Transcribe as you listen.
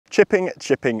Chipping,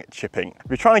 chipping, chipping.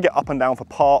 If you're trying to get up and down for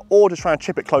par or just trying to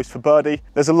chip it close for birdie,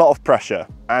 there's a lot of pressure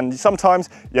and sometimes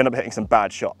you end up hitting some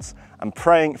bad shots and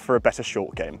praying for a better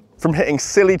short game. From hitting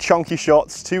silly chunky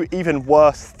shots to even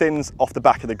worse thins off the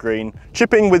back of the green,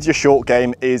 chipping with your short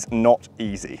game is not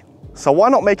easy. So why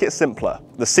not make it simpler?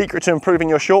 The secret to improving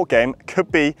your short game could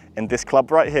be in this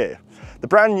club right here. The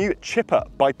brand new chipR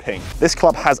by Ping. This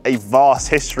club has a vast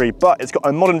history, but it's got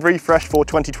a modern refresh for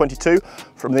 2022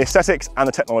 from the aesthetics and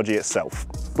the technology itself.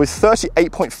 With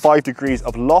 38.5 degrees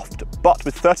of loft, but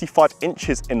with 35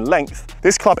 inches in length,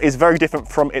 this club is very different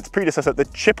from its predecessor, the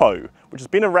chipO, which has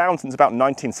been around since about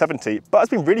 1970, but has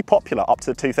been really popular up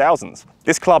to the 2000s.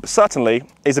 This club certainly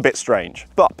is a bit strange,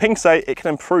 but Ping say it can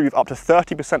improve up to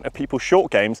 30% of people's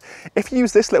short games if you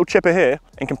use this little chipR here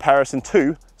in comparison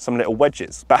to some little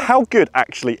wedges. But how good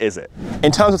actually is it?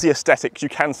 In terms of the aesthetics, you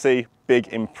can see big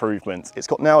improvements. It's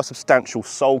got now a substantial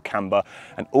sole camber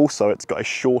and also it's got a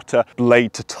shorter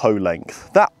blade to toe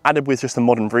length. That added with just the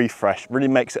modern refresh really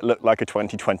makes it look like a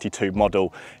 2022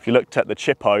 model. If you looked at the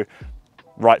chipO,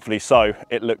 rightfully so,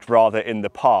 it looked rather in the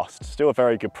past. Still a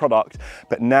very good product,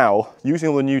 but now using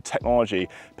all the new technology,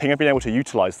 Ping have been able to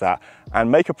utilize that and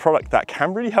make a product that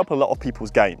can really help a lot of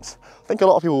people's games. I think a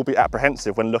lot of people will be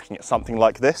apprehensive when looking at something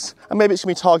like this, and maybe it's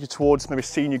gonna be targeted towards maybe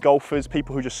senior golfers,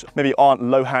 people who just maybe aren't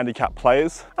low handicap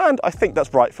players, and I think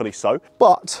that's rightfully so,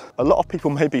 but a lot of people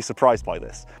may be surprised by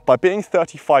this. By being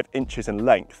 35 inches in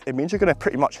length, it means you're gonna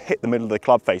pretty much hit the middle of the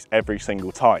club face every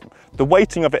single time. The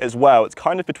weighting of it as well, it's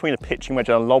kind of between a pitching wedge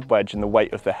and a lob wedge, and the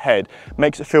weight of the head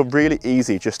makes it feel really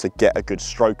easy just to get a good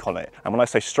stroke on it. And when I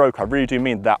say stroke, I really do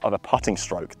mean that of a putting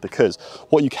stroke, because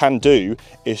what you can do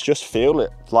is just feel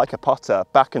it like a putter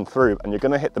back and through, and you're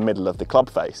going to hit the middle of the club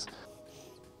face.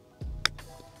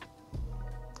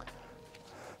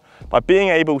 By being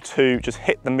able to just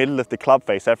hit the middle of the club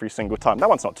face every single time, that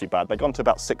one's not too bad. They've gone to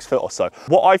about 6 foot or so.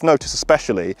 What I've noticed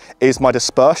especially is my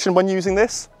dispersion when using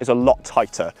this is a lot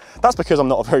tighter. That's because I'm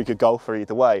not a very good golfer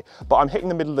either way, but I'm hitting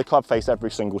the middle of the club face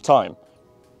every single time.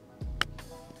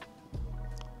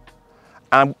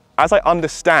 And as I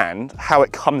understand how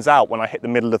it comes out when I hit the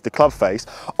middle of the club face,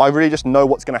 I really just know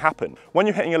what's going to happen. When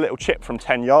you're hitting a little chip from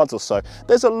 10 yards or so,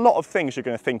 there's a lot of things you're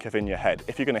going to think of in your head.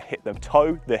 If you're going to hit the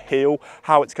toe, the heel,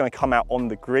 how it's going to come out on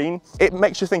the green, it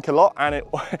makes you think a lot, and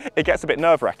it gets a bit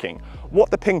nerve-wracking. What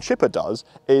the Ping chipR does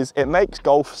is it makes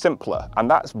golf simpler,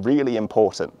 and that's really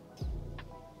important.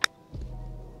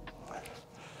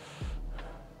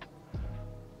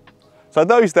 So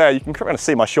those there, you can kind of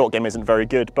see my short game isn't very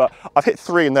good, but I've hit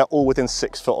 3 and they're all within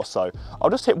 6 foot or so. I'll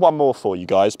just hit one more for you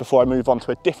guys before I move on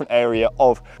to a different area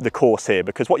of the course here,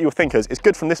 because what you'll think is it's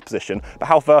good from this position, but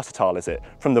how versatile is it?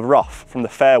 From the rough, from the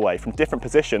fairway, from different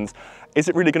positions, is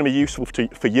it really going to be useful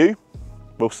for you?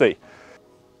 We'll see.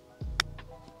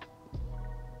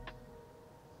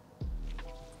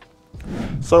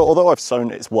 So although I've shown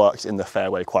it's worked in the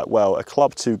fairway quite well, a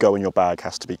club to go in your bag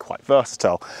has to be quite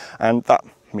versatile, and that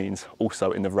means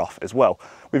also in the rough as well.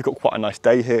 We've got quite a nice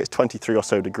day here. It's 23 or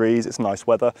so degrees. It's nice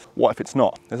weather. What if it's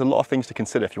not? There's a lot of things to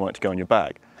consider if you want it to go in your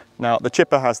bag. Now, the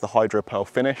chipR has the hydro pearl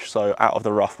finish, so out of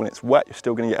the rough when it's wet, you're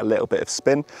still going to get a little bit of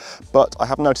spin, but I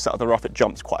have noticed out of the rough it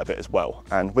jumps quite a bit as well.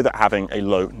 And with it having a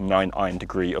low 9-iron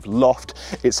degree of loft,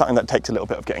 it's something that takes a little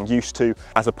bit of getting used to,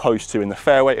 as opposed to in the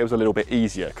fairway, it was a little bit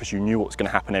easier because you knew what was going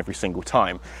to happen every single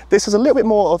time. This has a little bit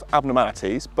more of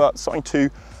abnormalities, but something too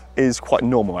is quite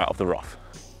normal out of the rough.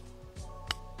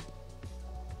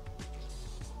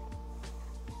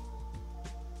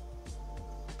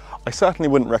 I certainly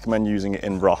wouldn't recommend using it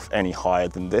in rough any higher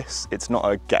than this. It's not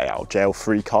a get out of jail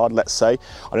free card, let's say.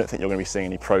 I don't think you're going to be seeing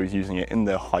any pros using it in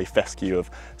the high fescue of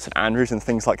St Andrews and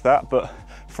things like that, but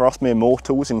for us mere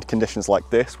mortals in conditions like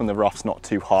this, when the rough's not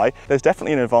too high, there's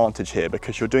definitely an advantage here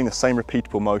because you're doing the same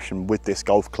repeatable motion with this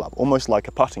golf club, almost like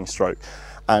a putting stroke,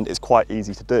 and it's quite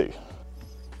easy to do.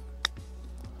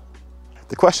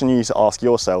 The question you need to ask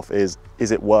yourself is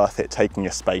it worth it taking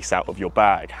a space out of your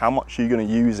bag? How much are you going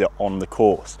to use it on the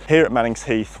course? Here at Mannings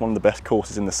Heath, one of the best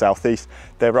courses in the southeast,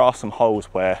 there are some holes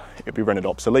where it'd be rendered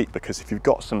obsolete, because if you've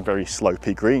got some very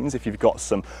slopey greens, if you've got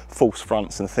some false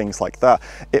fronts and things like that,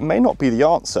 it may not be the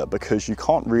answer, because you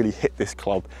can't really hit this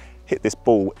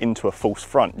ball into a false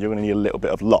front. You're going to need a little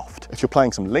bit of loft. If you're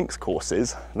playing some links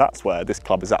courses, that's where this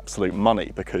club is absolute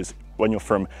money, because when you're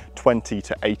from 20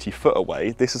 to 80 foot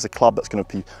away, this is a club that's going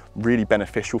to be really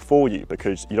beneficial for you,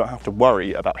 because you don't have to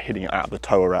worry about hitting it out of the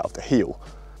toe or out of the heel.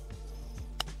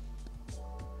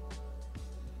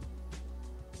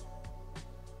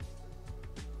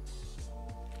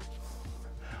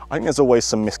 I think there's always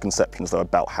some misconceptions though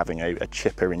about having a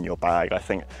chipR in your bag. I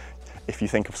think if you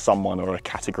think of someone or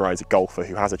categorize a golfer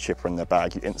who has a chipper in their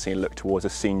bag, you instantly look towards a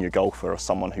senior golfer or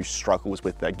someone who struggles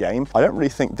with their game. I don't really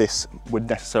think this would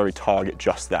necessarily target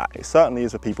just that. It certainly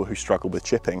is for people who struggle with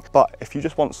chipping, but if you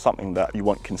just want something that you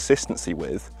want consistency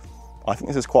with, I think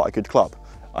this is quite a good club.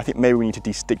 I think maybe we need to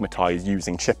destigmatize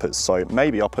using chippers, so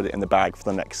maybe I'll put it in the bag for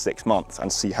the next 6 months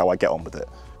and see how I get on with it.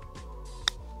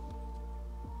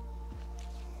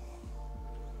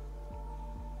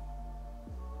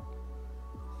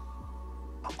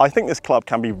 I think this club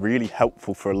can be really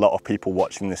helpful for a lot of people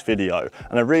watching this video,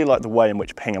 and I really like the way in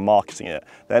which Ping are marketing it.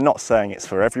 They're not saying it's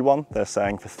for everyone, they're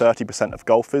saying for 30% of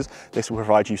golfers, this will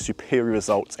provide you superior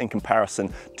results in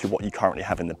comparison to what you currently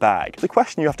have in the bag. The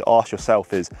question you have to ask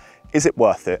yourself is it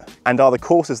worth it? And are the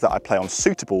courses that I play on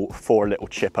suitable for a little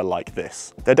chipper like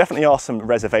this? There definitely are some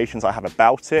reservations I have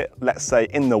about it. Let's say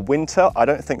in the winter, I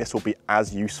don't think this will be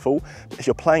as useful. But if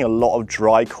you're playing a lot of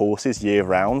dry courses year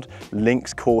round,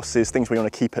 links courses, things where you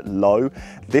want to keep it low,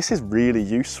 this is really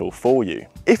useful for you.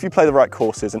 If you play the right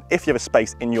courses and if you have a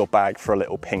space in your bag for a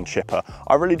little Ping chipper,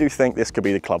 I really do think this could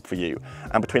be the club for you.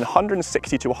 And between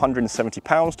 160 to 170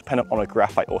 pounds, depending on a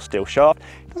graphite or steel shaft,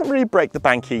 it doesn't really break the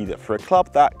bank either for a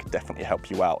club that could definitely help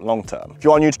you out long term. If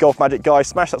you are new to GolfMagic, guys,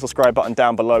 smash that subscribe button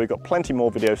down below. We've got plenty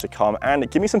more videos to come, and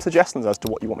give me some suggestions as to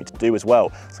what you want me to do as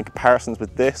well. Some comparisons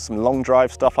with this, some long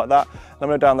drive stuff like that. Let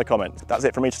me know down in the comments. That's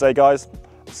it from me today, guys.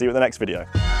 See you at the next video.